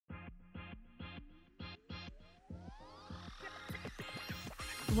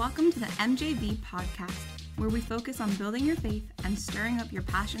Welcome to the MJV podcast, where we focus on building your faith and stirring up your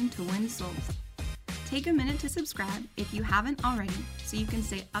passion to win souls. Take a minute to subscribe if you haven't already, so you can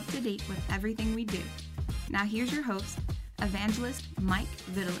stay up to date with everything we do. Now here's your host, Evangelist Mike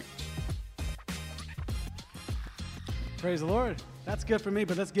Vitalich. Praise the Lord. That's good for me,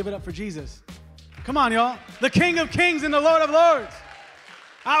 but let's give it up for Jesus. Come on, y'all. The King of Kings and the Lord of Lords.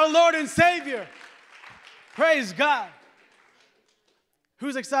 Our Lord and Savior. Praise God.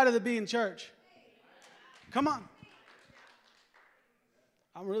 Who's excited to be in church? Come on.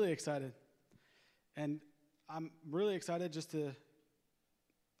 I'm really excited. And I'm really excited just to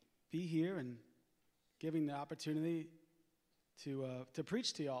be here and giving the opportunity to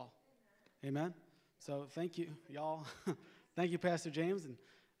preach to y'all. Amen. So thank you, y'all. Thank you, Pastor James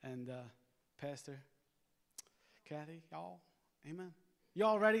and Pastor Kathy, y'all. Amen.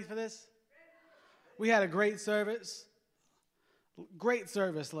 Y'all ready for this? We had a great service. Great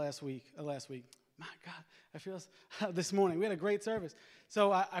service last week. My God, I feel this morning. We had a great service.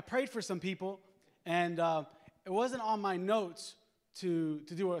 So I prayed for some people, and it wasn't on my notes to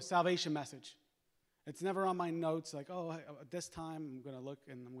do a salvation message. It's never on my notes like, oh, at this time I'm going to look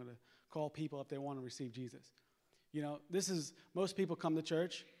and I'm going to call people if they want to receive Jesus. You know, most people come to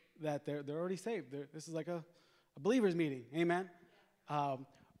church that they're already saved. This is like a believer's meeting. Amen.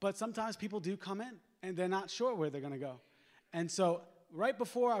 But sometimes people do come in and they're not sure where they're going to go. And so right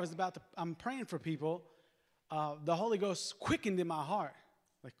before I'm praying for people, the Holy Ghost quickened in my heart,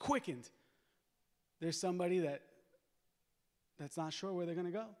 like quickened. There's somebody that's not sure where they're going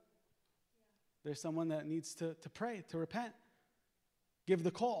to go. There's someone that needs to pray, to repent, give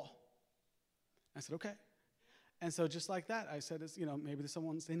the call. I said, okay. And so just like that, I said, maybe there's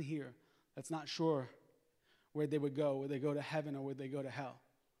someone's in here that's not sure where they would go, would they go to heaven or would they go to hell?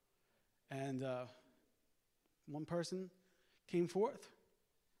 And one person came forth.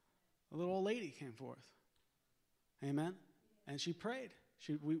 A little old lady came forth. Amen. And she prayed.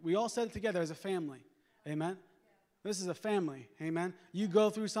 We all said it together as a family. Amen. This is a family. Amen. You go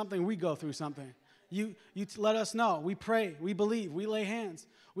through something, we go through something. You let us know. We pray. We believe. We lay hands.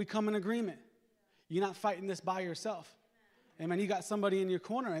 We come in agreement. You're not fighting this by yourself. Amen. You got somebody in your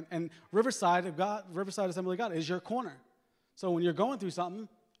corner. And Riverside Assembly of God is your corner. So when you're going through something,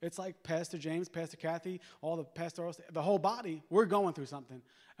 it's like Pastor James, Pastor Kathy, all the pastorals, the whole body, we're going through something,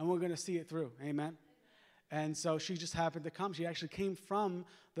 and we're going to see it through. Amen? And so she just happened to come. She actually came from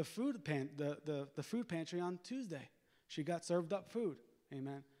the food pantry on Tuesday. She got served up food.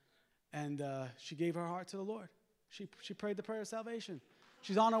 Amen? And she gave her heart to the Lord. She prayed the prayer of salvation.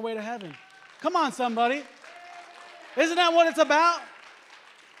 She's on her way to heaven. Come on, somebody. Isn't that what it's about?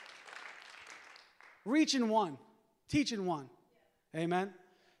 Reaching one. Teaching one. Amen?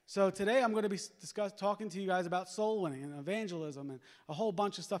 So today I'm going to be talking to you guys about soul winning and evangelism and a whole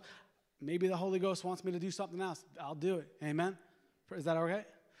bunch of stuff. Maybe the Holy Ghost wants me to do something else. I'll do it. Amen? Is that okay?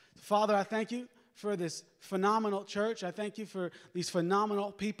 Father, I thank you for this phenomenal church. I thank you for these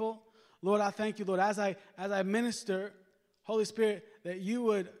phenomenal people. Lord, I thank you, Lord, as I minister, Holy Spirit, that you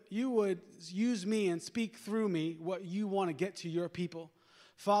would use me and speak through me what you want to get to your people.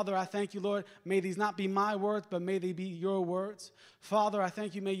 Father, I thank you, Lord. May these not be my words, but may they be your words. Father, I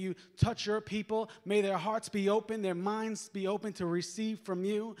thank you. May you touch your people. May their hearts be open, their minds be open to receive from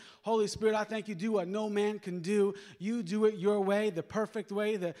you. Holy Spirit, I thank you. Do what no man can do. You do it your way, the perfect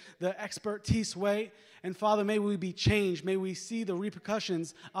way, the expertise way. And Father, may we be changed. May we see the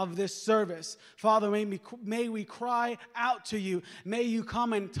repercussions of this service. Father, may we cry out to you. May you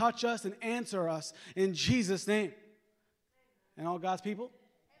come and touch us and answer us in Jesus' name. And all God's people?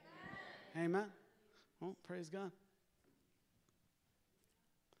 Amen. Well, praise God.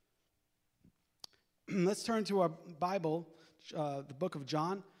 Let's turn to our Bible, the book of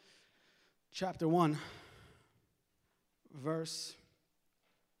John, chapter 1, verse,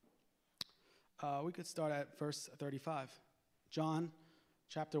 we could start at verse 35. John,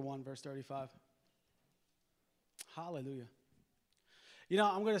 chapter 1, verse 35. Hallelujah. You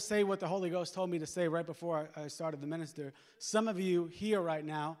know, I'm going to say what the Holy Ghost told me to say right before I started the minister. Some of you here right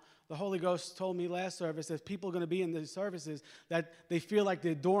now, the Holy Ghost told me last service that people are going to be in these services that they feel like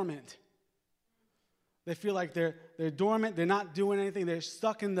they're dormant. They feel like they're dormant. They're not doing anything. They're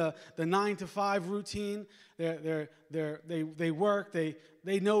stuck in the 9-to-5 routine. They work. They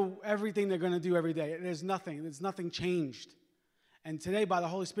know everything they're going to do every day. There's nothing changed. And today, by the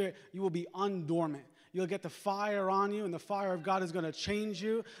Holy Spirit, you will be undormant. You'll get the fire on you, and the fire of God is going to change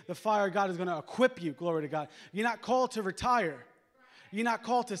you. The fire of God is going to equip you, glory to God. You're not called to retire. You're not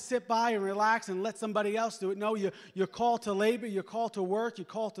called to sit by and relax and let somebody else do it. No, you're called to labor. You're called to work. You're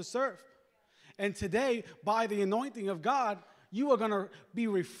called to serve. And today, by the anointing of God, you are going to be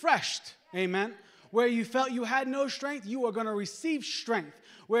refreshed. Amen. Where you felt you had no strength, you are going to receive strength.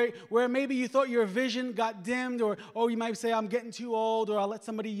 Where maybe you thought your vision got dimmed, or you might say, I'm getting too old, or I'll let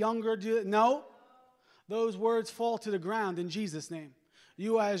somebody younger do it. No. Those words fall to the ground in Jesus' name.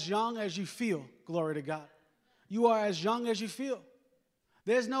 You are as young as you feel. Glory to God. You are as young as you feel.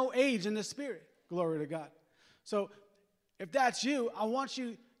 There's no age in the Spirit. Glory to God. So if that's you, I want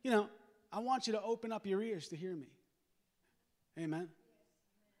you to open up your ears to hear me. Amen.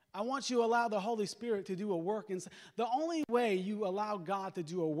 I want you to allow the Holy Spirit to do a work. The only way you allow God to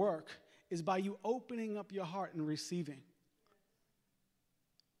do a work is by you opening up your heart and receiving.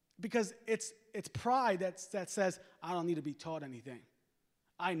 Because it's pride that says, I don't need to be taught anything.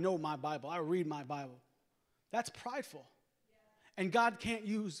 I know my Bible. I read my Bible. That's prideful. And God can't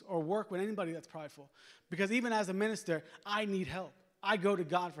use or work with anybody that's prideful. Because even as a minister, I need help. I go to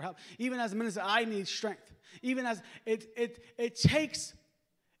God for help. Even as a minister, I need strength. Even as it takes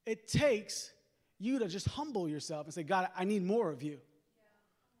you to just humble yourself and say, God, I need more of you.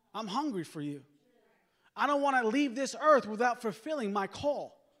 I'm hungry for you. I don't want to leave this earth without fulfilling my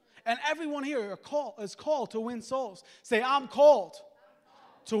call. And everyone here is called to win souls. Say, I'm called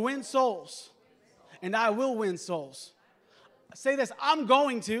to win souls. And I will win souls. Say this, I'm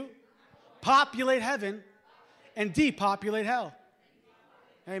going to populate heaven and depopulate hell.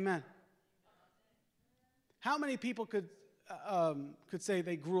 Amen. How many people could say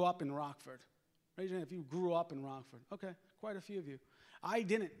they grew up in Rockford? Raise your hand if you grew up in Rockford. Okay, quite a few of you. I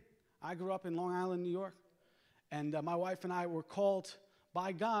didn't. I grew up in Long Island, New York. And my wife and I were called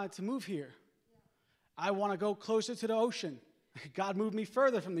by God to move here. I want to go closer to the ocean. God moved me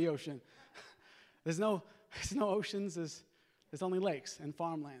further from the ocean. There's no oceans. There's only lakes and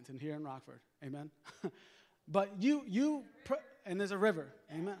farmlands and here in Rockford. Amen. But and there's a river.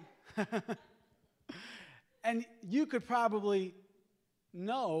 Amen. And you could probably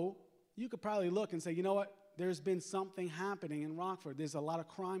look and say, you know what? There's been something happening in Rockford. There's a lot of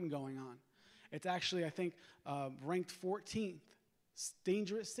crime going on. It's actually, I think, ranked 14th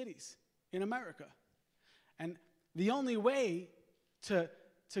dangerous cities in America. And the only way to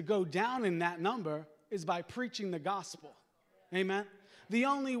go down in that number is by preaching the gospel. Amen. The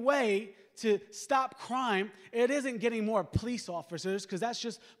only way to stop crime, it isn't getting more police officers, because that's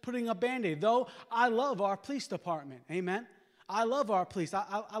just putting a Band-Aid. Though I love our police department. Amen. I love our police.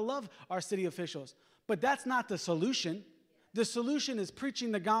 I love our city officials. But that's not the solution. The solution is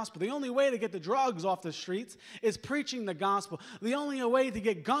preaching the gospel. The only way to get the drugs off the streets is preaching the gospel. The only way to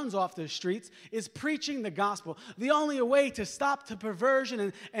get guns off the streets is preaching the gospel. The only way to stop the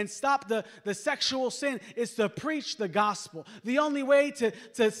perversion and stop the sexual sin is to preach the gospel. The only way to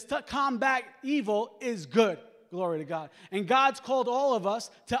combat evil is good. Glory to God. And God's called all of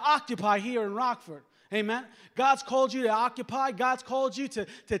us to occupy here in Rockford. Amen. God's called you to occupy. God's called you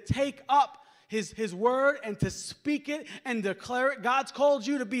to take up His word and to speak it and declare it. God's called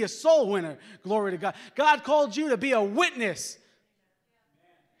you to be a soul winner. Glory to God. God called you to be a witness.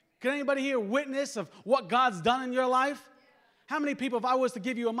 Can anybody here witness of what God's done in your life? How many people, if I was to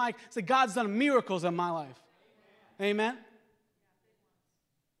give you a mic, say, God's done miracles in my life? Amen.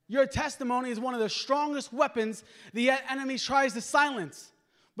 Your testimony is one of the strongest weapons the enemy tries to silence.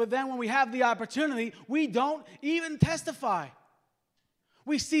 But then when we have the opportunity, we don't even testify.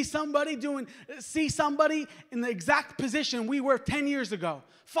 We see somebody in the exact position we were 10 years ago,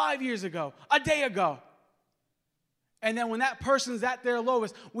 5 years ago, a day ago. And then when that person's at their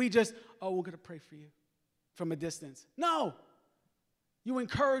lowest, we're going to pray for you from a distance. No. You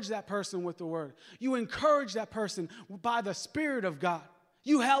encourage that person with the word. You encourage that person by the Spirit of God.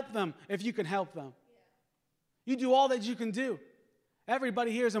 You help them if you can help them. You do all that you can do.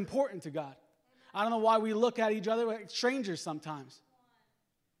 Everybody here is important to God. I don't know why we look at each other like strangers sometimes.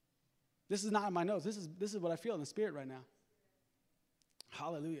 This is not in my notes. This is what I feel in the Spirit right now.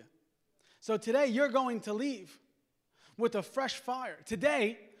 Hallelujah. So today you're going to leave with a fresh fire.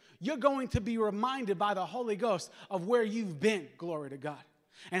 Today you're going to be reminded by the Holy Ghost of where you've been, glory to God,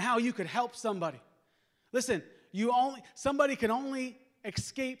 and how you could help somebody. Listen, somebody can only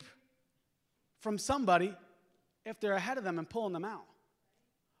escape from somebody if they're ahead of them and pulling them out.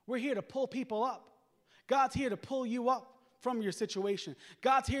 We're here to pull people up. God's here to pull you up from your situation.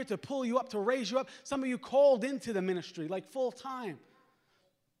 God's here to pull you up, to raise you up. Some of you called into the ministry like full time.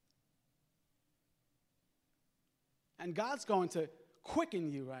 And God's going to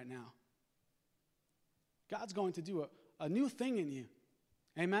quicken you right now. God's going to do a new thing in you.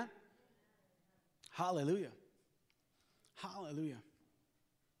 Amen? Hallelujah. Hallelujah.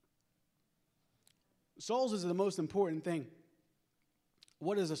 Souls is the most important thing.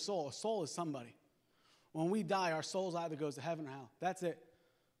 What is a soul? A soul is somebody. When we die, our souls either goes to heaven or hell. That's it.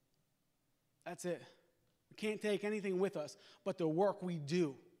 That's it. We can't take anything with us but the work we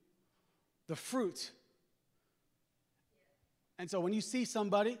do, the fruit. And so when you see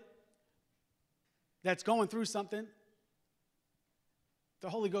somebody that's going through something, the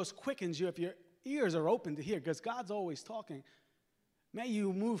Holy Ghost quickens you if your ears are open to hear, because God's always talking. May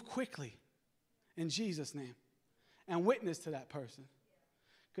you move quickly in Jesus' name and witness to that person,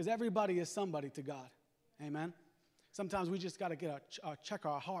 because everybody is somebody to God. Amen? Sometimes we just got to check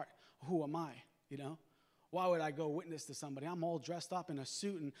our heart. Who am I? You know? Why would I go witness to somebody? I'm all dressed up in a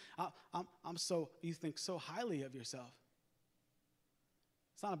suit, and you think so highly of yourself.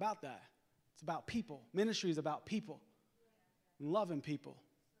 It's not about that. It's about people. Ministry is about people. Loving people.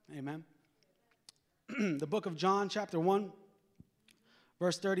 Amen. The book of John, chapter 1,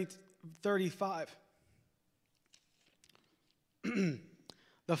 verse 35.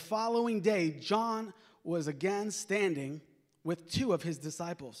 The following day, John was again standing with two of his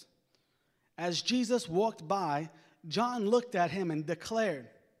disciples. As Jesus walked by, John looked at him and declared,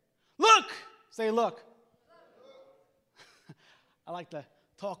 "Look!" Say, "Look." I like to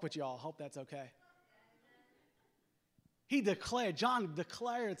talk with y'all. Hope that's okay. John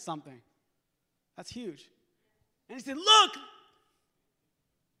declared something. That's huge. And he said, "Look!"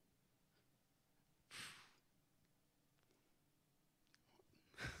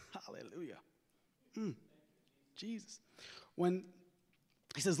 Hallelujah. Jesus. When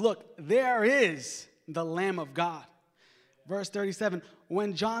he says, "Look, there is the Lamb of God." Verse 37,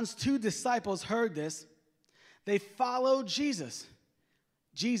 when John's two disciples heard this, they followed Jesus.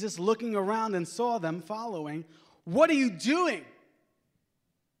 Jesus, looking around and saw them following, "What are you doing?"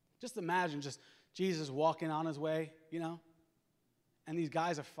 Just imagine just Jesus walking on his way, and these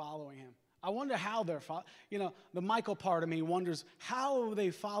guys are following him. I wonder how they're following. The Michael part of me wonders, how are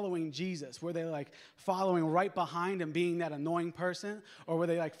they following Jesus? Were they like following right behind him, being that annoying person? Or were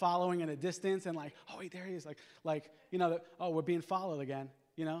they like following in a distance and like, "Oh, wait, there he is." We're being followed again,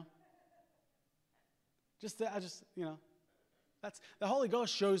 that's the Holy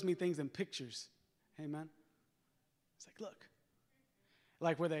Ghost shows me things in pictures. Amen. It's like, look.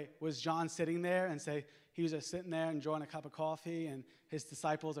 Like was John sitting there and say, he was just sitting there enjoying a cup of coffee and his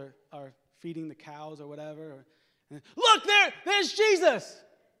disciples are feeding the cows or whatever. Look, there's Jesus.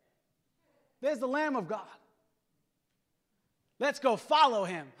 There's the Lamb of God. Let's go follow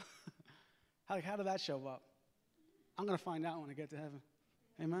him. How did that show up? I'm going to find out when I get to heaven.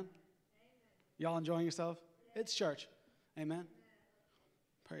 Amen? Y'all enjoying yourself? It's church. Amen?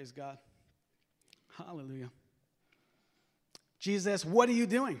 Praise God. Hallelujah. Jesus asked, "What are you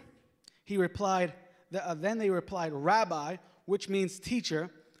doing?" Then they replied, "Rabbi," which means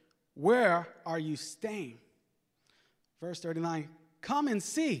teacher, "where are you staying?" Verse 39, "Come and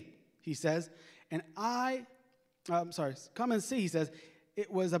see," he says. Come and see, he says.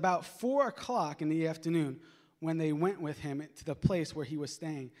 It was about 4:00 in the afternoon when they went with him to the place where he was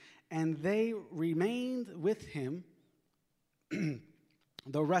staying. And they remained with him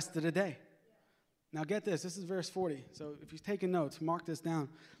the rest of the day. Now get this. This is verse 40. So if you're taking notes, mark this down,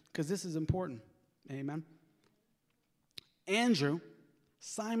 because this is important. Amen. Andrew,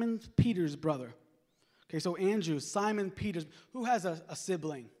 Simon Peter's brother. Okay, so Andrew, Simon Peter's, who has a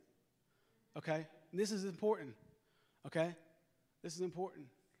sibling? Okay, this is important. Okay, this is important.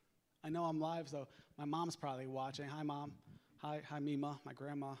 I know I'm live, so my mom's probably watching. Hi, Mom. Hi, Mima, my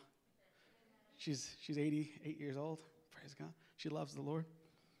grandma. She's 88 years old. Praise God. She loves the Lord.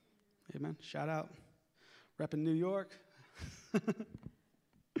 Amen. Shout out. Repping New York.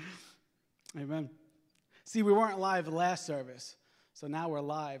 Amen. See, we weren't live the last service, so now we're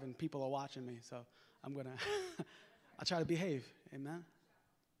live and people are watching me. So I'm going to, I'll try to behave. Amen.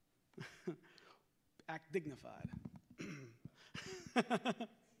 Act dignified.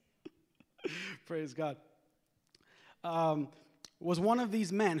 Praise God. Was one of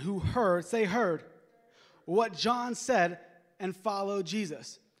these men who heard what John said and followed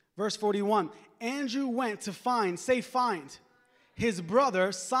Jesus. Verse 41, Andrew went to find his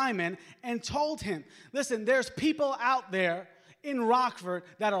brother Simon and told him, listen, there's people out there in Rockford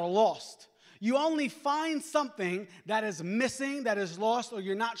that are lost. You only find something that is missing, that is lost, or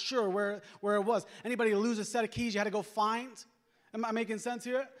you're not sure where it was. Anybody lose a set of keys you had to go find? Am I making sense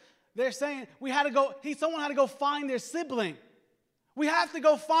here? They're saying someone had to go find their sibling. We have to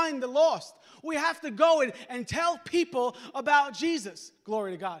go find the lost. We have to go and tell people about Jesus.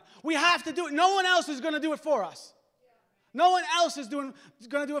 Glory to God. We have to do it. No one else is going to do it for us. No one else is going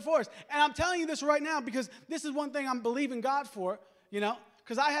to do it for us. And I'm telling you this right now because this is one thing I'm believing God for,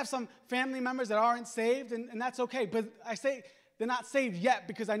 because I have some family members that aren't saved, and that's okay. But I say they're not saved yet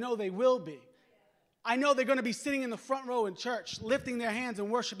because I know they will be. I know they're going to be sitting in the front row in church, lifting their hands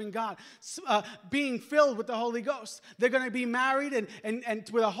and worshiping God, being filled with the Holy Ghost. They're going to be married and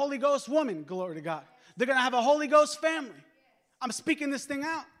with a Holy Ghost woman, glory to God. They're going to have a Holy Ghost family. I'm speaking this thing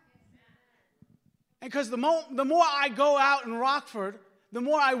out. And because the more I go out in Rockford, the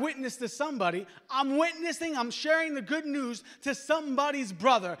more I witness to somebody, I'm sharing the good news to somebody's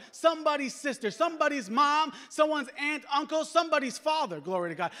brother, somebody's sister, somebody's mom, someone's aunt, uncle, somebody's father,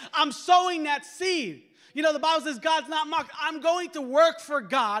 glory to God. I'm sowing that seed. You know, the Bible says God's not mocked. I'm going to work for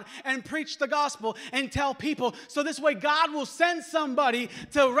God and preach the gospel and tell people. So this way God will send somebody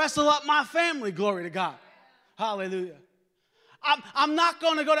to wrestle up my family, glory to God. Hallelujah. I'm not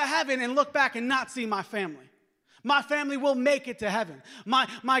going to go to heaven and look back and not see my family. My family will make it to heaven.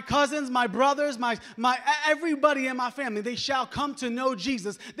 My cousins, my brothers, everybody in my family, they shall come to know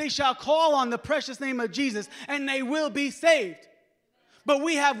Jesus. They shall call on the precious name of Jesus, and they will be saved. But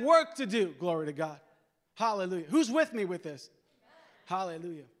we have work to do, glory to God. Hallelujah. Who's with me with this?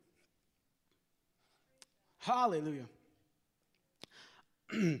 Hallelujah. Hallelujah.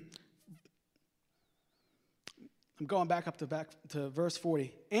 I'm going back to verse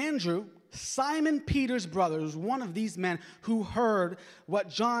 40. Andrew, Simon Peter's brother, was one of these men who heard what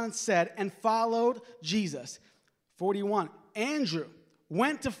John said and followed Jesus. 41. Andrew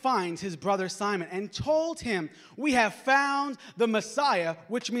went to find his brother Simon and told him, "We have found the Messiah,"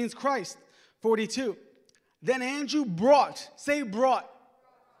 which means Christ. 42. Then Andrew brought.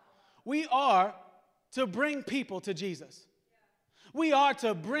 We are to bring people to Jesus. We are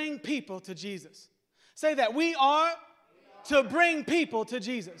to bring people to Jesus. Say that. We are to bring people to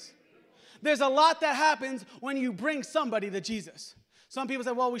Jesus. There's a lot that happens when you bring somebody to Jesus. Some people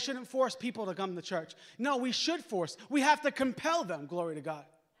say, well, we shouldn't force people to come to church. No, we should force. We have to compel them, glory to God.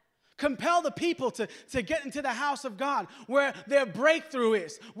 Compel the people to get into the house of God where their breakthrough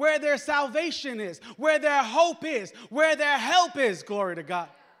is, where their salvation is, where their hope is, where their help is, glory to God.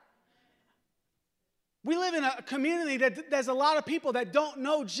 We live in a community that there's a lot of people that don't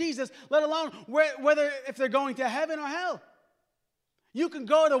know Jesus, let alone whether if they're going to heaven or hell. You can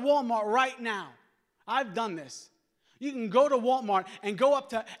go to Walmart right now. I've done this. You can go to Walmart and go up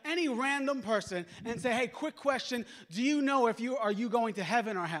to any random person and say, hey, quick question, do you know are you going to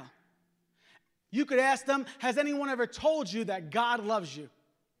heaven or hell? You could ask them, has anyone ever told you that God loves you?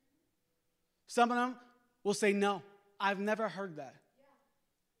 Some of them will say, no, I've never heard that.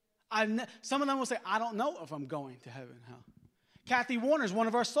 Some of them will say, I don't know if I'm going to heaven or hell. Kathy Warner is one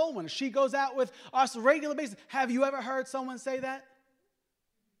of our soul winners. She goes out with us on a regular basis. Have you ever heard someone say that?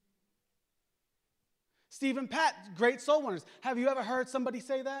 Stephen Pat, great soul winners. Have you ever heard somebody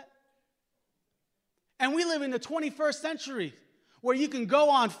say that? And we live in the 21st century where you can go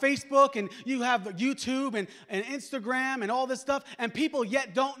on Facebook and you have YouTube and Instagram and all this stuff, and people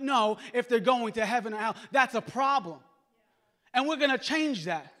yet don't know if they're going to heaven or hell. That's a problem. And we're going to change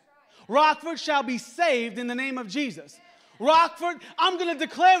that. Rockford shall be saved in the name of Jesus. Rockford, I'm going to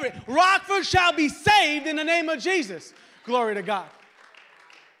declare it. Rockford shall be saved in the name of Jesus. Glory to God.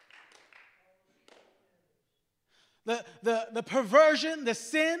 The perversion, the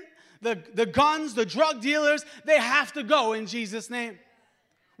sin, the guns, the drug dealers, they have to go in Jesus' name.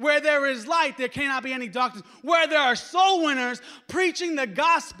 Where there is light, there cannot be any darkness. Where there are soul winners preaching the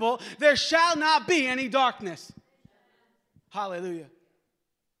gospel, there shall not be any darkness. Hallelujah.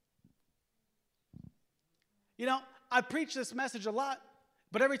 You know, I preach this message a lot,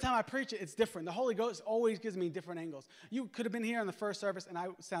 but every time I preach it, it's different. The Holy Ghost always gives me different angles. You could have been here in the first service, and I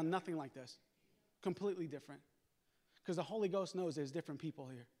sound nothing like this. Completely different. Because the Holy Ghost knows there's different people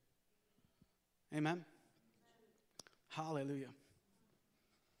here. Amen? Hallelujah.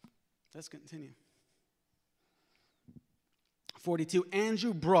 Let's continue. 42,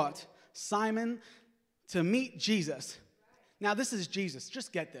 Andrew brought Simon to meet Jesus. Now, this is Jesus.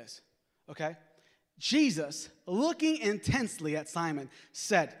 Just get this, okay? Jesus, looking intensely at Simon,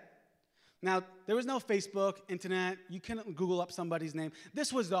 said, now, there was no Facebook, internet. You couldn't Google up somebody's name.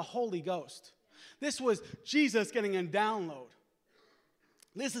 This was the Holy Ghost. This was Jesus getting a download.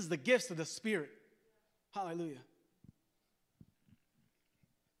 This is the gifts of the Spirit. Hallelujah.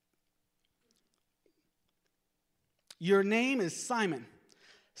 Your name is Simon,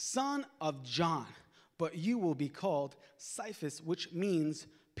 son of John, but you will be called Cephas, which means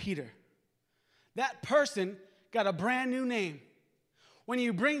Peter. That person got a brand new name. When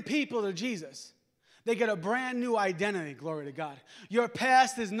you bring people to Jesus, they get a brand new identity, glory to God. Your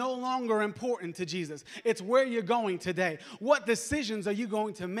past is no longer important to Jesus. It's where you're going today. What decisions are you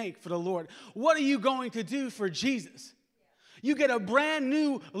going to make for the Lord? What are you going to do for Jesus? You get a brand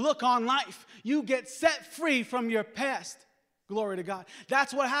new look on life. You get set free from your past. Glory to God.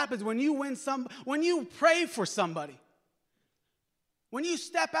 That's what happens when you when you pray for somebody. When you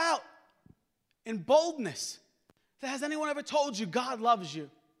step out in boldness. Has anyone ever told you God loves you?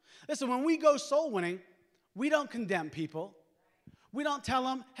 Listen, when we go soul winning, we don't condemn people. We don't tell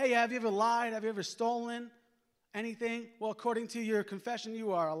them, hey, have you ever lied? Have you ever stolen anything? Well, according to your confession,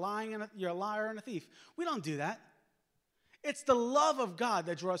 you're a liar and a thief. We don't do that. It's the love of God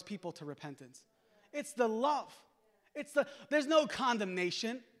that draws people to repentance. It's the love. There's no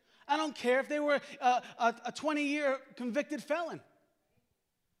condemnation. I don't care if they were a 20-year convicted felon.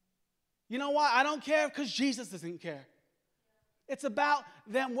 You know why? I don't care because Jesus doesn't care. It's about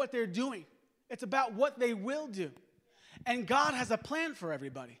them, what they're doing. It's about what they will do. And God has a plan for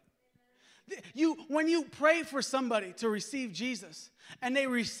everybody. When you pray for somebody to receive Jesus, and they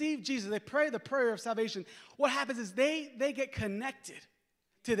receive Jesus, they pray the prayer of salvation, what happens is they get connected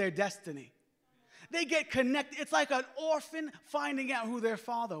to their destiny. They get connected. It's like an orphan finding out who their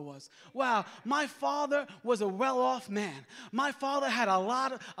father was. Wow, my father was a well-off man. My father had a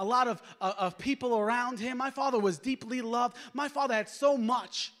lot of people around him. My father was deeply loved. My father had so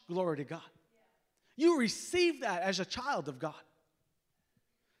much. Glory to God. You receive that as a child of God.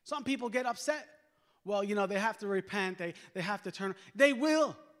 Some people get upset. Well, they have to repent. They have to turn. They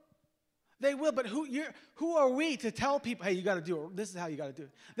will. They will. But who are we to tell people, hey, you got to do it. This is how you got to do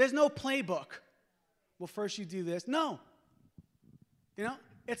it. There's no playbook. Well, first you do this. No.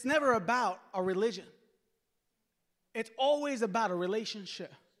 It's never about a religion. It's always about a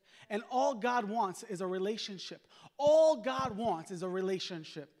relationship. And all God wants is a relationship. All God wants is a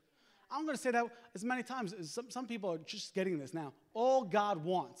relationship. I'm going to say that as many times as some people are just getting this now. All God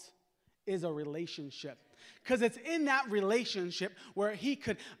wants is a relationship. Because it's in that relationship where he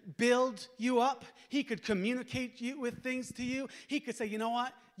could build you up. He could communicate with things to you. He could say, you know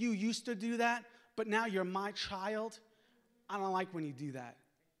what? You used to do that. But now you're my child. I don't like when you do that.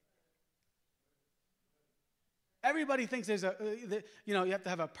 Everybody thinks there's you have to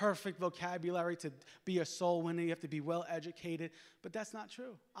have a perfect vocabulary to be a soul winner. You have to be well educated. But that's not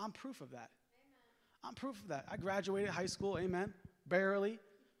true. I'm proof of that. Amen. I'm proof of that. I graduated high school, amen, barely.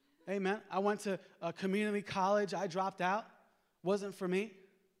 Amen. I went to a community college. I dropped out. Wasn't for me.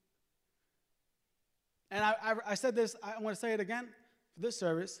 And I said this, I want to say it again for this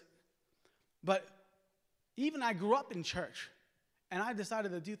service. But even I grew up in church, and I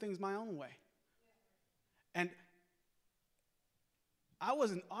decided to do things my own way. And I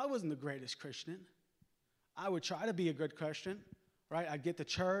wasn't the greatest Christian. I would try to be a good Christian, right? I'd get to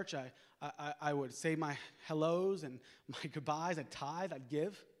church. I would say my hellos and my goodbyes. I'd tithe. I'd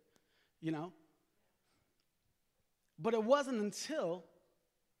give, But it wasn't until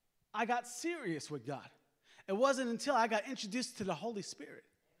I got serious with God. It wasn't until I got introduced to the Holy Spirit.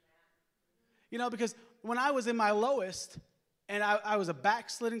 Because when I was in my lowest, and I was a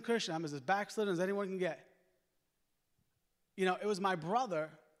backslidden Christian, I'm as backslidden as anyone can get. It was my brother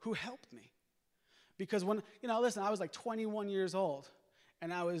who helped me. Because when, listen, I was like 21 years old,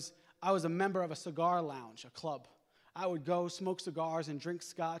 and I was a member of a cigar lounge, a club. I would go smoke cigars and drink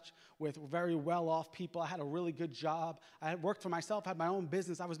scotch with very well-off people. I had a really good job. I had worked for myself, had my own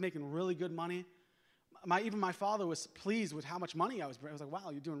business. I was making really good money. Even my father was pleased with how much money I was bringing. I was like, wow,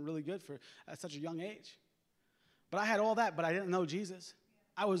 you're doing really good at such a young age. But I had all that, but I didn't know Jesus.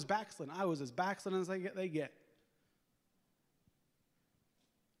 I was backslidden. I was as backslidden as they get.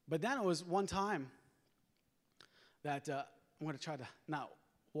 But then it was one time that I'm going to try to not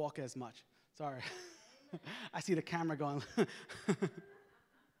walk as much. Sorry. I see the camera going.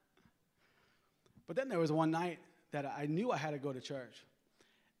 But then there was one night that I knew I had to go to church.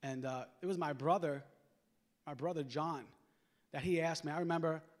 And it was my brother John, that he asked me. I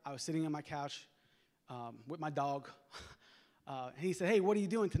remember I was sitting on my couch with my dog. And he said, hey, what are you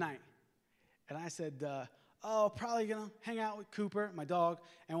doing tonight? And I said, probably going to hang out with Cooper, my dog,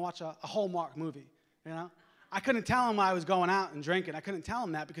 and watch a Hallmark movie, I couldn't tell him I was going out and drinking. I couldn't tell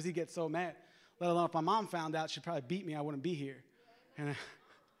him that because he'd get so mad. Let alone if my mom found out, she'd probably beat me. I wouldn't be here.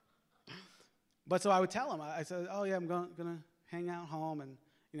 But so I would tell him. I said, oh, yeah, I'm going to hang out home. And,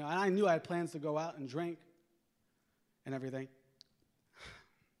 and I knew I had plans to go out and drink and everything.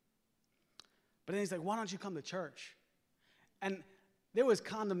 But then he's like, why don't you come to church? And there was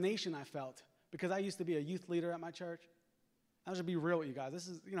condemnation I felt because I used to be a youth leader at my church. I should be real with you guys. This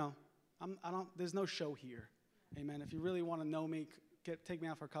is, there's no show here. Amen. If you really want to know me, take me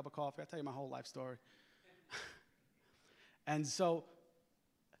out for a cup of coffee. I'll tell you my whole life story. And so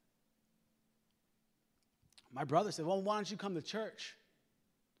my brother said, well, why don't you come to church?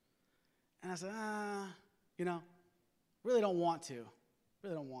 And I said, really don't want to.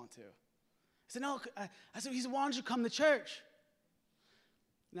 Really don't want to. He said, no. I said, why don't you come to church?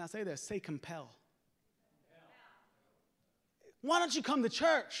 Now say this, say compel. Why don't you come to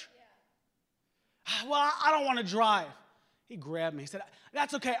church? Well, I don't want to drive. He grabbed me. He said,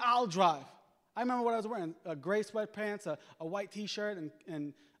 that's okay, I'll drive. I remember what I was wearing, gray sweatpants, a white T-shirt,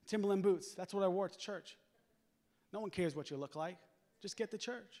 and Timberland boots. That's what I wore to church. No one cares what you look like. Just get to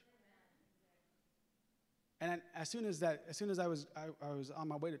church. And as soon as I was on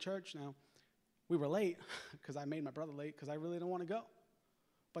my way to church, now, we were late because I made my brother late because I really didn't want to go.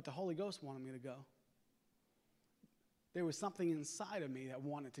 But the Holy Ghost wanted me to go. There was something inside of me that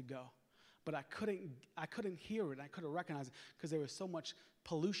wanted to go. But I couldn't hear it. I couldn't recognize it because there was so much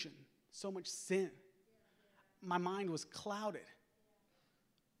pollution, so much sin. My mind was clouded.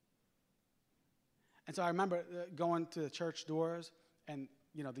 And so I remember going to the church doors, and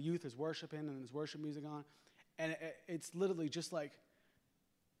the youth is worshiping, and there's worship music on, and it's literally just like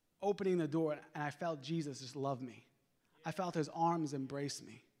opening the door, and I felt Jesus just love me. I felt his arms embrace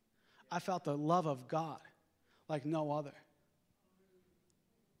me. I felt the love of God like no other.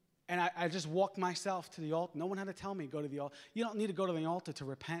 And I just walked myself to the altar. No one had to tell me, go to the altar. You don't need to go to the altar to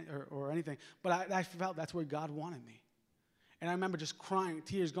repent or anything. But I felt that's where God wanted me. And I remember just crying,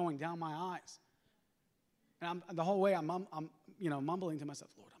 tears going down my eyes. And the whole way I'm mumbling to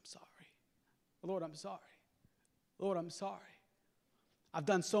myself, Lord, I'm sorry. Lord, I'm sorry. Lord, I'm sorry. I've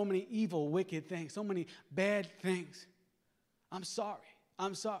done so many evil, wicked things, so many bad things. I'm sorry.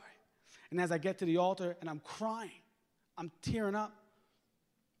 I'm sorry. And as I get to the altar and I'm crying, I'm tearing up,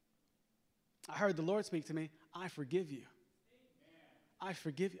 I heard the Lord speak to me, I forgive you. I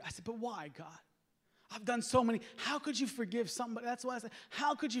forgive you. I said, but why, God? I've done so many. How could you forgive somebody? That's why I said,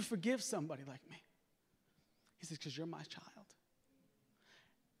 how could you forgive somebody like me? He says, because you're my child.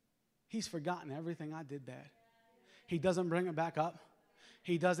 He's forgotten everything I did bad. He doesn't bring it back up.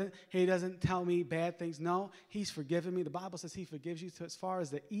 He doesn't tell me bad things. No, he's forgiven me. The Bible says he forgives you as far as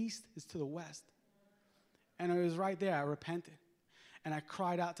the east is to the west. And it was right there. I repented. And I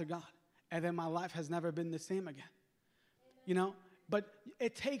cried out to God. And then my life has never been the same again. But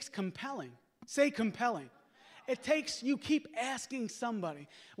it takes compelling. Say compelling. It takes, you keep asking somebody,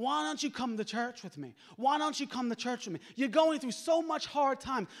 why don't you come to church with me? Why don't you come to church with me? You're going through so much hard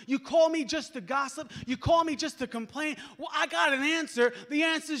time. You call me just to gossip. You call me just to complain. Well, I got an answer. The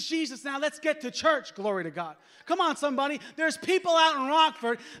answer is Jesus. Now let's get to church. Glory to God. Come on, somebody. There's people out in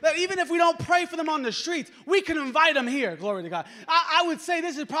Rockford that even if we don't pray for them on the streets, we can invite them here. Glory to God. I would say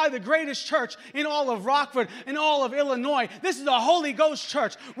this is probably the greatest church in all of Rockford, in all of Illinois. This is a Holy Ghost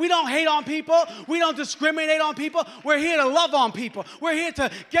church. We don't hate on people. We don't discriminate on people. We're here to love on people. We're here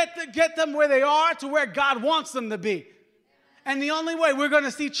to get them where they are to where God wants them to be. And the only way we're going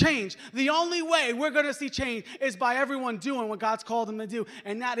to see change, is by everyone doing what God's called them to do.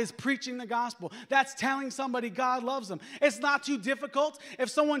 And that is preaching the gospel. That's telling somebody God loves them. It's not too difficult.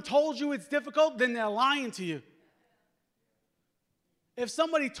 If someone told you it's difficult, then they're lying to you. If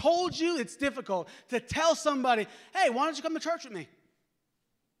somebody told you it's difficult to tell somebody, hey, why don't you come to church with me?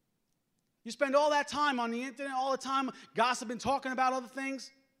 You spend all that time on the internet, all the time gossiping, talking about other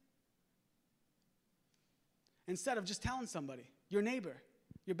things, instead of just telling somebody, your neighbor,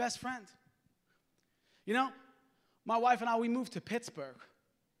 your best friend. My wife and I, we moved to Pittsburgh.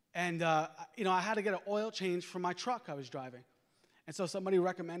 And, I had to get an oil change for my truck I was driving. And so somebody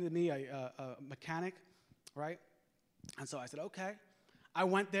recommended me a mechanic, right? And so I said, okay. I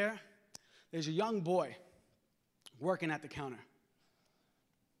went there. There's a young boy working at the counter.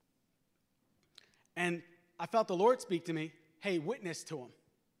 And I felt the Lord speak to me, hey, witness to him.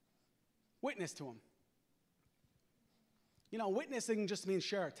 Witness to him. Witnessing just means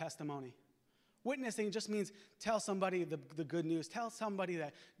share a testimony. Witnessing just means tell somebody the good news. Tell somebody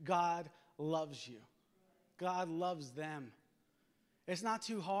that God loves you. God loves them. It's not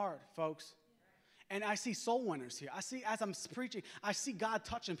too hard, folks. And I see soul winners here. I see, as I'm preaching, I see God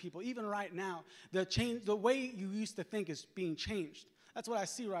touching people. Even right now, the way you used to think is being changed. That's what I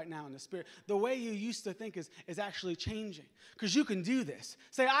see right now in the Spirit. The way you used to think is actually changing. Because you can do this.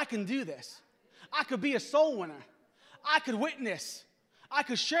 Say, I can do this. I could be a soul winner. I could witness. I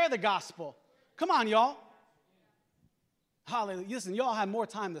could share the gospel. Come on, y'all. Hallelujah. Listen, y'all have more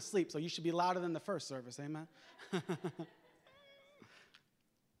time to sleep, so you should be louder than the first service. Amen.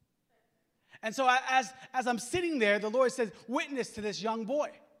 And so as I'm sitting there, the Lord says, witness to this young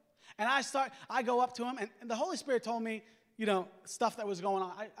boy. And I go up to him, and the Holy Spirit told me, stuff that was going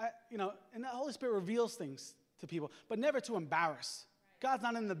on. And the Holy Spirit reveals things to people, but never to embarrass. God's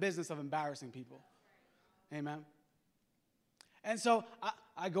not in the business of embarrassing people. Amen. And so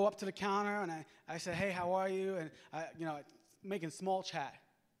I go up to the counter, and I say, hey, how are you? And, making small chat.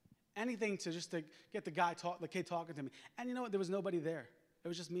 Anything to get the kid talking to me. And you know what? There was nobody there. It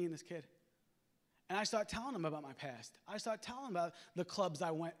was just me and this kid. And I started telling him about my past. I started telling him about the clubs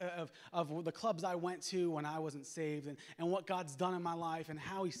I went of the clubs I went to when I wasn't saved, and what God's done in my life, and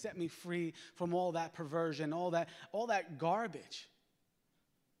how he set me free from all that perversion, all that garbage.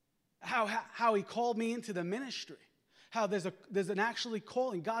 How he called me into the ministry. How there's an actually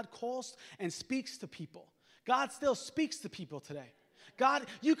calling. God calls and speaks to people. God still speaks to people today. God,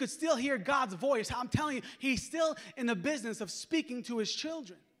 you could still hear God's voice. I'm telling you, he's still in the business of speaking to his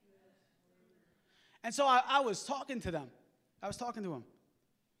children. And so I was talking to them. I was talking to him.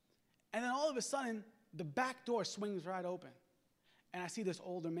 And then all of a sudden, the back door swings right open. And I see this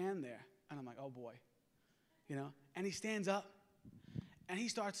older man there. And I'm like, oh boy. You know? And he stands up. And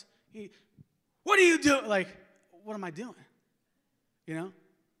what are you doing? Like, what am I doing? You know?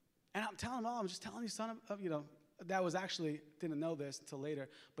 And I'm telling him, I'm just telling you, son of, you know, that was actually, didn't know this until later,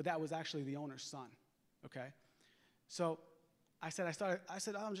 but that was actually the owner's son. Okay? So I said,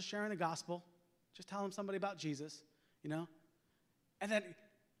 I'm just sharing the gospel. Just telling somebody about Jesus, you know? And then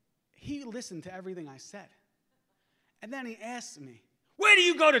he listened to everything I said. And then he asked me, where do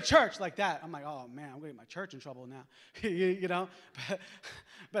you go to church? Like that. I'm like, oh, man, I'm going to get my church in trouble now. you know?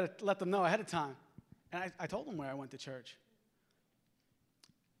 Better let them know ahead of time. And I told him where I went to church.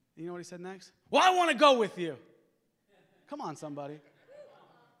 You know what he said next? Well, I want to go with you. Come on, somebody.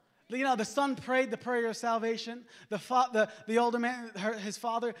 You know, the son prayed the prayer of salvation. The older man, his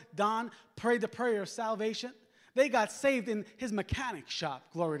father, Don, prayed the prayer of salvation. They got saved in his mechanic shop.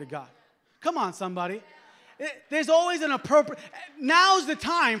 Glory to God. Come on, somebody. There's always an appropriate. Now's the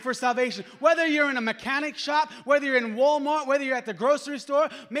time for salvation. Whether you're in a mechanic shop, whether you're in Walmart, whether you're at the grocery store,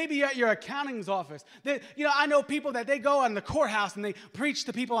 maybe you're at your accountant's office. You know, I know people that they go on the courthouse and they preach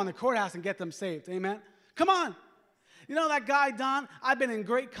to people on the courthouse and get them saved. Amen? Come on. You know that guy, Don? I've been in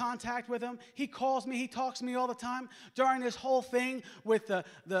great contact with him. He calls me. He talks to me all the time. During this whole thing with the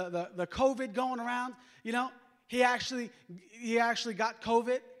COVID going around, you know, he actually got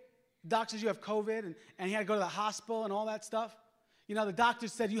COVID. Doctor says you have COVID, and he had to go to the hospital and all that stuff. You know, the doctor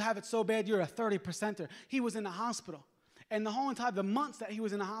said you have it so bad you're a 30%er. He was in the hospital. And the whole entire, the months that he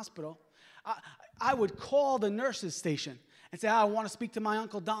was in the hospital, I would call the nurse's station and say, I want to speak to my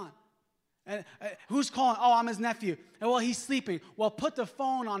Uncle Don. And who's calling? Oh, I'm his nephew. And well, he's sleeping. Well, put the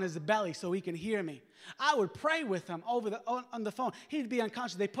phone on his belly so he can hear me. I would pray with him on the phone. He'd be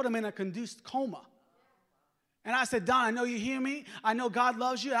unconscious. They put him in a induced coma. And I said, Don, I know you hear me. I know God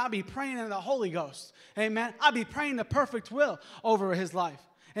loves you. I'll be praying in the Holy Ghost. Amen. I'll be praying the perfect will over his life.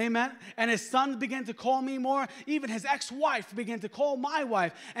 Amen. And his son began to call me more. Even his ex-wife began to call my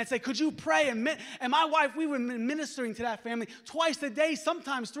wife and say, could you pray? And my wife, we were ministering to that family twice a day,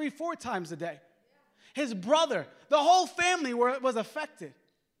 sometimes 3-4 times a day. His brother, the whole family was affected.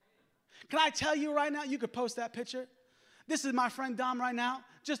 Can I tell you right now, you could post that picture. This is my friend Dom right now.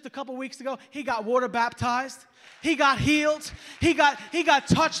 Just a couple weeks ago, he got water baptized. He got healed. He got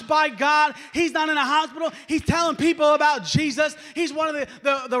touched by God. He's not in a hospital. He's telling people about Jesus. He's one of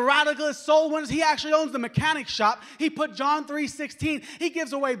the radicalist soul winners. He actually owns the mechanic shop. He put John 3:16. He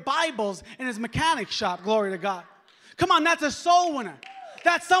gives away Bibles in his mechanic shop. Glory to God. Come on, that's a soul winner.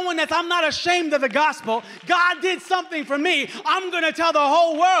 That's someone I'm not ashamed of the gospel. God did something for me. I'm going to tell the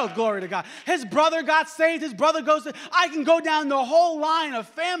whole world, glory to God. His brother got saved. His brother I can go down the whole line of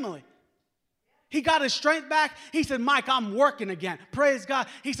family. He got his strength back. He said, Mike, I'm working again. Praise God.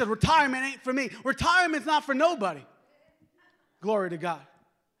 He said, retirement ain't for me. Retirement's not for nobody. Glory to God.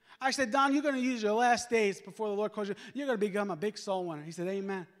 I said, Don, you're going to use your last days before the Lord calls you. You're going to become a big soul winner. He said,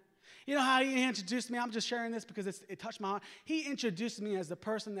 amen. You know how he introduced me? I'm just sharing this because it touched my heart. He introduced me as the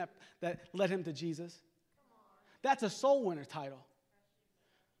person that led him to Jesus. That's a soul winner title.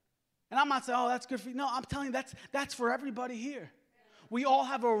 And I'm not saying, oh, that's good for you. No, I'm telling you, that's for everybody here. We all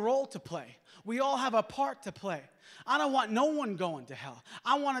have a role to play. We all have a part to play. I don't want no one going to hell.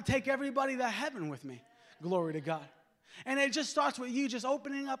 I want to take everybody to heaven with me. Glory to God. And it just starts with you just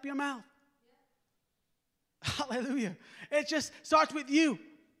opening up your mouth. Hallelujah. It just starts with you.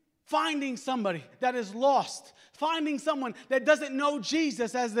 Finding somebody that is lost. Finding someone that doesn't know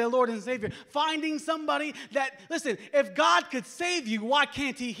Jesus as their Lord and Savior. Finding somebody that, listen, if God could save you, why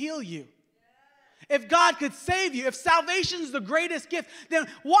can't he heal you? If God could save you, if salvation is the greatest gift, then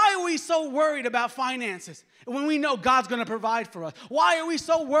why are we so worried about finances when we know God's going to provide for us? Why are we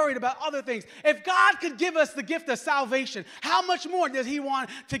so worried about other things? If God could give us the gift of salvation, how much more does he want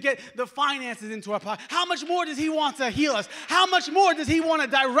to get the finances into our pocket? How much more does he want to heal us? How much more does he want to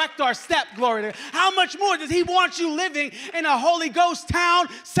direct our step, glory to God? How much more does he want you living in a Holy Ghost town,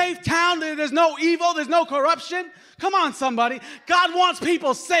 safe town, there's no evil, there's no corruption? Come on, somebody. God wants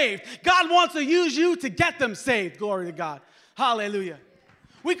people saved. God wants to use you to get them saved. Glory to God. Hallelujah.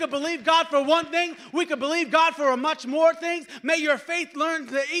 We could believe God for one thing. We could believe God for much more things. May your faith learn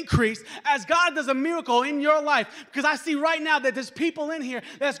to increase as God does a miracle in your life. Because I see right now that there's people in here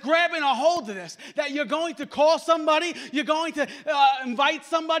that's grabbing a hold of this. That you're going to call somebody. You're going to invite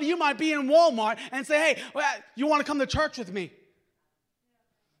somebody. You might be in Walmart and say, hey, you want to come to church with me?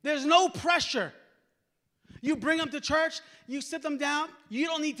 There's no pressure. You bring them to church. You sit them down. You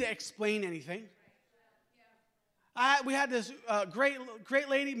don't need to explain anything. We had this great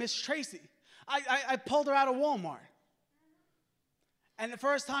lady, Miss Tracy. I pulled her out of Walmart. And the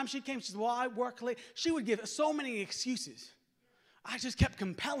first time she came, she said, well, I work late. She would give so many excuses. I just kept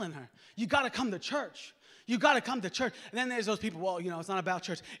compelling her. You got to come to church. You got to come to church. And then there's those people, well, it's not about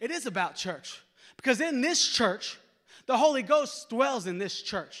church. It is about church. Because in this church, the Holy Ghost dwells in this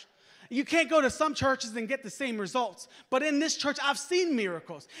church. You can't go to some churches and get the same results. But in this church, I've seen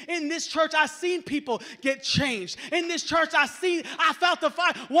miracles. In this church, I've seen people get changed. In this church, I felt the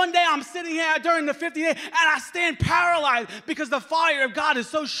fire. One day, I'm sitting here during the 50 days, and I stand paralyzed because the fire of God is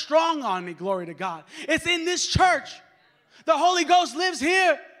so strong on me. Glory to God. It's in this church. The Holy Ghost lives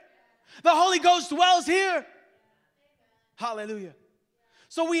here. The Holy Ghost dwells here. Hallelujah.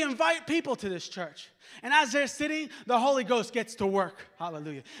 So we invite people to this church. And as they're sitting, the Holy Ghost gets to work.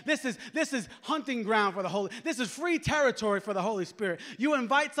 Hallelujah. This is hunting ground for the Holy. This is free territory for the Holy Spirit. You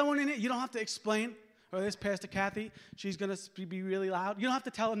invite someone in it, you don't have to explain. Oh, this Pastor Kathy, she's going to be really loud. You don't have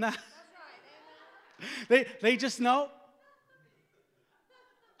to tell them that. That's right. They just know.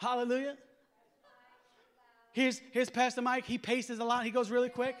 Hallelujah. Here's Pastor Mike. He paces a lot. He goes really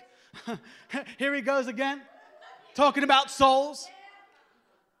quick. Here he goes again, talking about souls.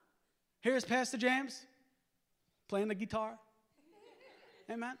 Here's Pastor James playing the guitar.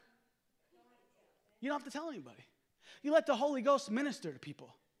 Amen. You don't have to tell anybody. You let the Holy Ghost minister to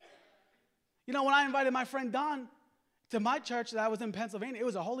people. When I invited my friend Don to my church that I was in Pennsylvania, it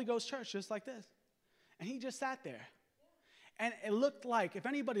was a Holy Ghost church just like this. And he just sat there. And it looked like, if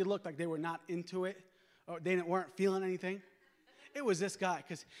anybody looked like they were not into it or they weren't feeling anything, it was this guy.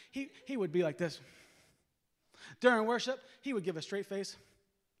 Because he would be like this. During worship, he would give a straight face.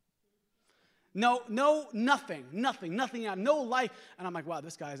 No, nothing, no life. And I'm like, wow,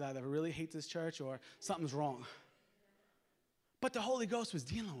 this guy's either really hates this church or something's wrong. But the Holy Ghost was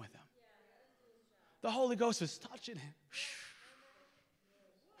dealing with him. The Holy Ghost was touching him.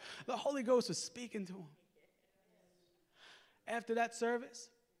 The Holy Ghost was speaking to him. After that service,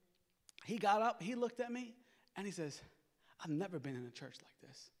 he got up, he looked at me, and he says, I've never been in a church like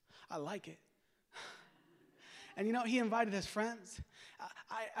this. I like it. And he invited his friends.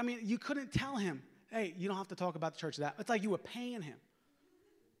 I mean, you couldn't tell him, hey, you don't have to talk about the church that. It's like you were paying him.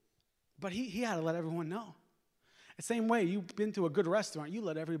 But he had to let everyone know. The same way you've been to a good restaurant, you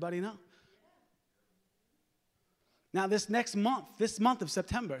let everybody know. Now this month of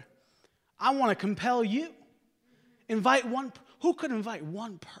September, I want to compel you. Invite one. Who could invite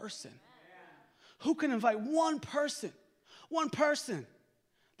one person? Who can invite one person? One person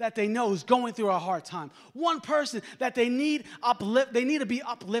that they know is going through a hard time. One person that they need to be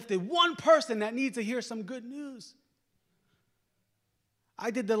uplifted. One person that needs to hear some good news. I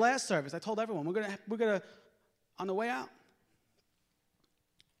did the last service. I told everyone we're gonna on the way out.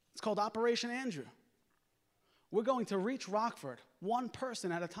 It's called Operation Andrew. We're going to reach Rockford one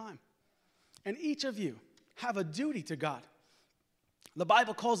person at a time. And each of you have a duty to God. The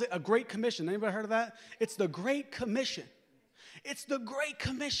Bible calls it a Great Commission. Anybody heard of that? It's the Great Commission. It's the Great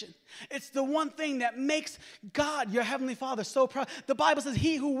Commission. It's the one thing that makes God, your Heavenly Father, so proud. The Bible says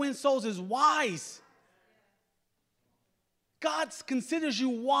he who wins souls is wise. God considers you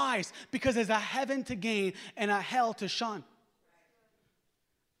wise because there's a heaven to gain and a hell to shun.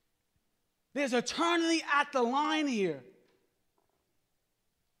 There's eternity at the line here.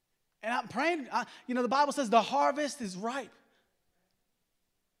 And I'm praying, the Bible says the harvest is ripe.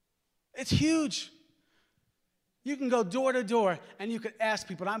 It's huge. You can go door to door and you can ask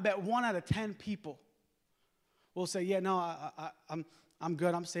people. And I bet 1 out of 10 people will say, yeah, no, I'm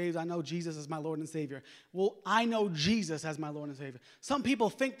good. I'm saved. I know Jesus is my Lord and Savior. Well, I know Jesus as my Lord and Savior. Some people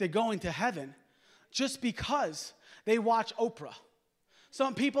think they're going to heaven just because they watch Oprah.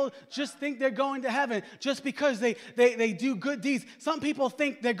 Some people just think they're going to heaven just because they do good deeds. Some people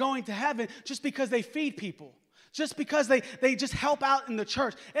think they're going to heaven just because they feed people. Just because they just help out in the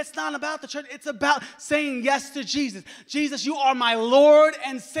church. It's not about the church. It's about saying yes to Jesus. Jesus, you are my Lord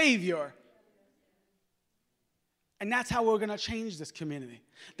and Savior. And that's how we're going to change this community.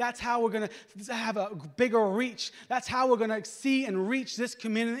 That's how we're going to have a bigger reach. That's how we're going to see and reach this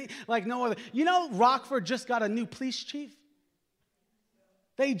community like no other. Rockford just got a new police chief.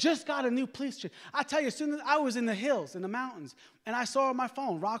 They just got a new police chief. I tell you, as soon as I was in the hills, in the mountains, and I saw on my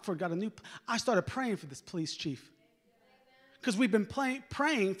phone, Rockford got a new, I started praying for this police chief. Because we've been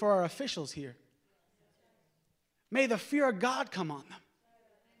praying for our officials here. May the fear of God come on them.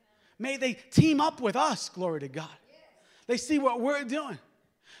 May they team up with us, glory to God. They see what we're doing.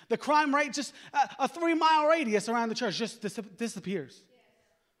 The crime rate, just a 3-mile radius around the church just disappears.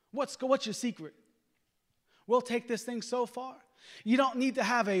 What's your secret? We'll take this thing so far. You don't need to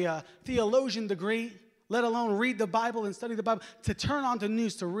have a theologian degree, let alone read the Bible and study the Bible, to turn on the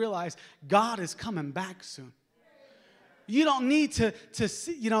news to realize God is coming back soon. You don't need to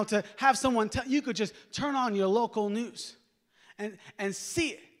see, to have someone tell you. Could just turn on your local news and see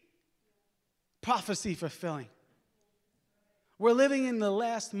it. Prophecy fulfilling. We're living in the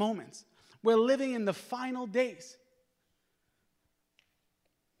last moments. We're living in the final days.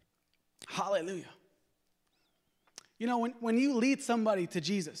 Hallelujah. When you lead somebody to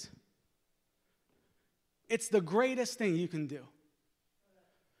Jesus, it's the greatest thing you can do.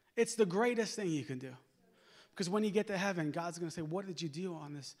 It's the greatest thing you can do. Because when you get to heaven, God's going to say, what did you do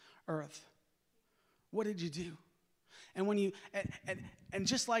on this earth? What did you do? And when you, and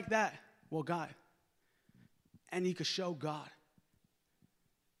just like that, well, God, and you could show God.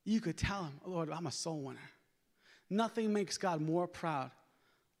 You could tell him, Lord, I'm a soul winner. Nothing makes God more proud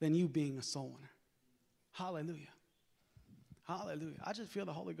than you being a soul winner. Hallelujah. Hallelujah. I just feel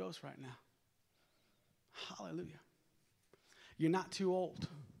the Holy Ghost right now. Hallelujah. You're not too old.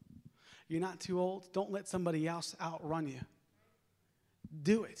 You're not too old. Don't let somebody else outrun you.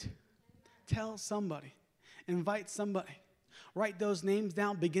 Do it. Tell somebody. Invite somebody. Write those names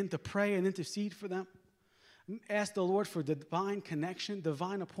down. Begin to pray and intercede for them. Ask the Lord for divine connection,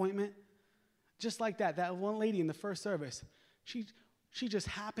 divine appointment. Just like that. That one lady in the first service, she just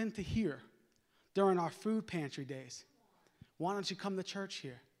happened to hear during our food pantry days. Why don't you come to church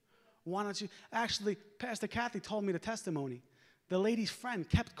here? Why don't you? Actually, Pastor Kathy told me the testimony. The lady's friend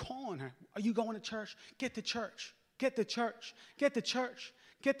kept calling her. Are you going to church? Get to church. Get to church. Get to church.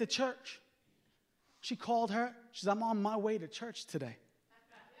 Get to church. She called her. She said, I'm on my way to church today.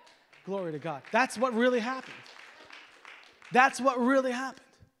 Glory to God. That's what really happened. That's what really happened.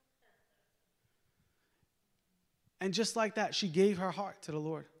 And just like that, she gave her heart to the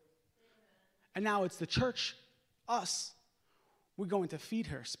Lord. And now it's the church, us. We're going to feed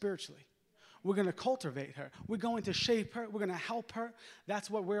her spiritually. We're going to cultivate her. We're going to shape her. We're going to help her. That's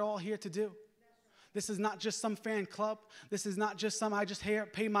what we're all here to do. This is not just some fan club. This is not just some, I just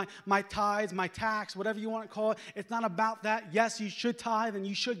pay my tithes, my tax, whatever you want to call it. It's not about that. Yes, you should tithe and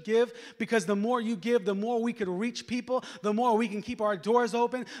you should give, because the more you give, the more we could reach people, the more we can keep our doors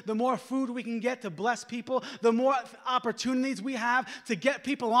open, the more food we can get to bless people, the more opportunities we have to get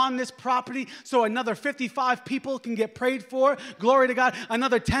people on this property so another 55 people can get prayed for. Glory to God.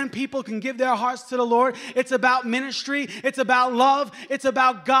 Another 10 people can give their hearts to the Lord. It's about ministry. It's about love. It's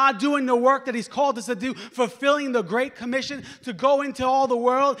about God doing the work that he's called us to do, fulfilling the Great Commission to go into all the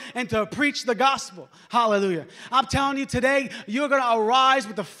world and to preach the gospel. Hallelujah. I'm telling you today, you're going to arise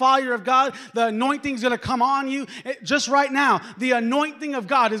with the fire of God. The anointing is going to come on you. Just right now, the anointing of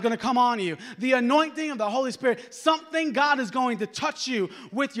God is going to come on you. The anointing of the Holy Spirit. Something God is going to touch you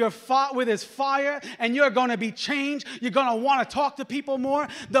with with his fire, and you're going to be changed. You're going to want to talk to people more.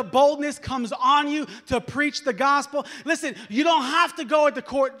 The boldness comes on you to preach the gospel. Listen, you don't have to go at the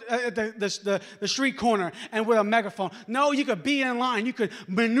court, the street corner and with a megaphone. No, you could be in line. You could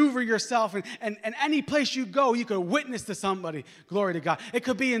maneuver yourself, and any place you go, you could witness to somebody. Glory to God. It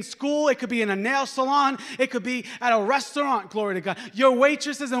could be in school. It could be in a nail salon. It could be at a restaurant. Glory to God. Your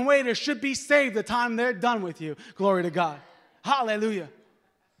waitresses and waiters should be saved the time they're done with you. Glory to God. Hallelujah.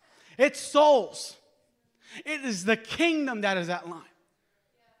 It's souls. It is the kingdom that is at line.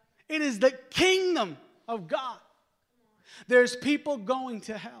 It is the kingdom of God. There's people going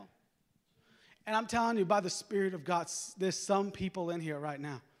to hell. And I'm telling you, by the Spirit of God, there's some people in here right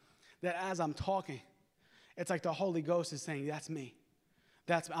now that as I'm talking, it's like the Holy Ghost is saying, that's me.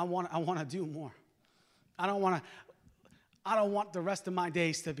 I want to do more. I don't want the rest of my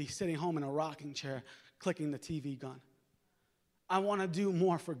days to be sitting home in a rocking chair clicking the TV gun. I want to do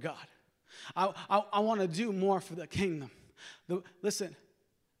more for God. I want to do more for the kingdom. Listen,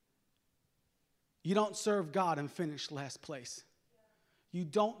 you don't serve God and finish last place. You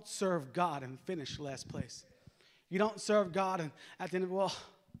don't serve God and finish last place. You don't serve God and at the end, well,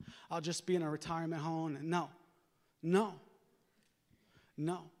 I'll just be in a retirement home. No.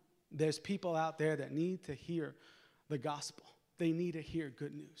 There's people out there that need to hear the gospel. They need to hear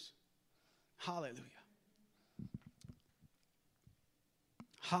good news. Hallelujah.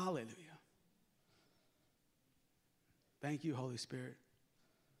 Hallelujah. Thank you, Holy Spirit.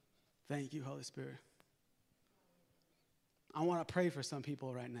 Thank you, Holy Spirit. I want to pray for some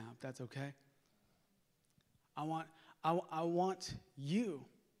people right now, if that's okay. I want you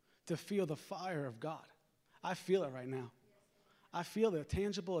to feel the fire of God. I feel it right now. I feel the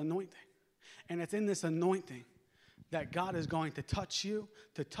tangible anointing. And it's in this anointing that God is going to touch you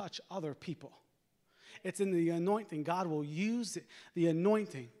to touch other people. It's in the anointing. God will use the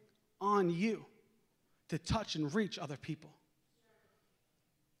anointing on you to touch and reach other people.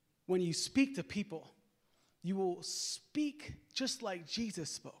 When you speak to people, you will speak just like Jesus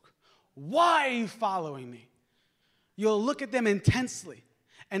spoke. Why are you following me? You'll look at them intensely,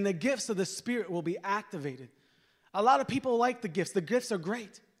 and the gifts of the Spirit will be activated. A lot of people like the gifts. The gifts are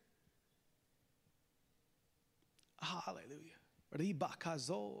great. Hallelujah. What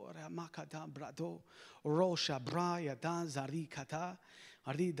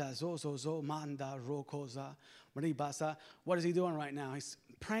is he doing right now? He's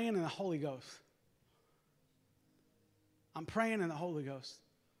praying in the Holy Ghost. I'm praying in the Holy Ghost.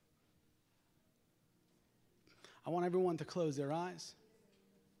 I want everyone to close their eyes.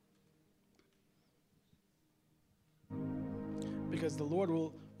 Because the Lord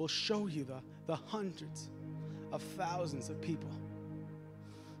will show you the hundreds of thousands of people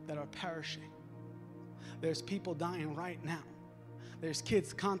that are perishing. There's people dying right now. There's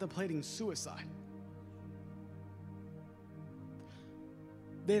kids contemplating suicide.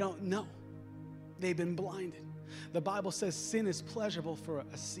 They don't know. They've been blinded. The Bible says sin is pleasurable for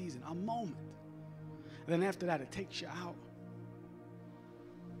a season, a moment. And then after that, it takes you out.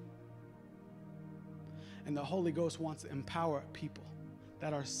 And the Holy Ghost wants to empower people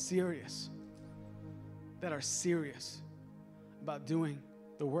that are serious about doing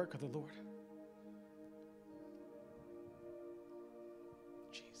the work of the Lord.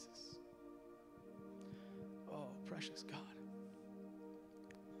 Jesus. Oh, precious God.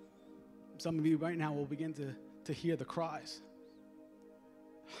 Some of you right now will begin to hear the cries.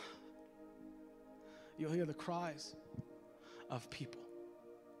 You'll hear the cries of people.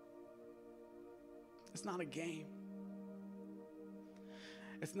 It's not a game.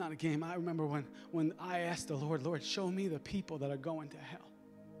 It's not a game. I remember when I asked the Lord, show me the people that are going to hell.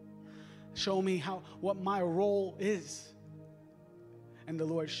 Show me what my role is. And the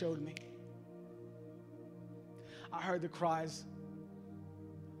Lord showed me. I heard the cries.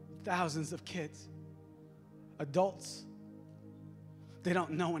 Thousands of kids, adults. They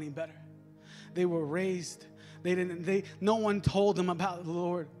don't know any better. They were raised. No one told them about the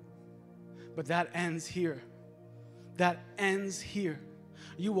Lord. But that ends here. That ends here.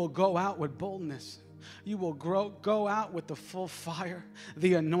 You will go out with boldness. You will go out with the full fire,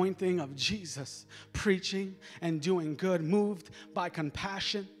 the anointing of Jesus, preaching and doing good, moved by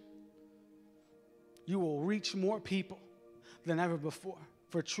compassion. You will reach more people than ever before.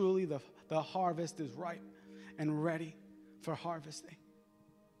 For truly the harvest is ripe and ready for harvesting.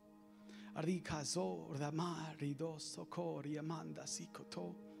 If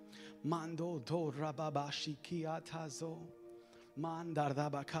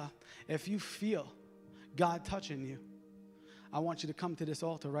you feel God touching you, I want you to come to this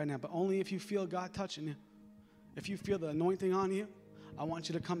altar right now. But only if you feel God touching you. If you feel the anointing on you, I want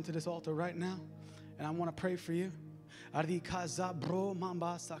you to come to this altar right now. And I want to pray for you. If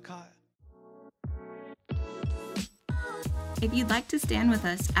you'd like to stand with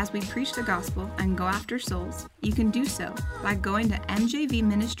us as we preach the gospel and go after souls, you can do so by going to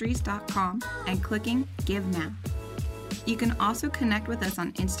mjvministries.com and clicking Give Now. You can also connect with us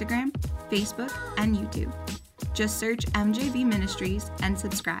on Instagram, Facebook, and YouTube. Just search MJV Ministries and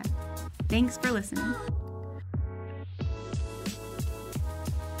subscribe. Thanks for listening.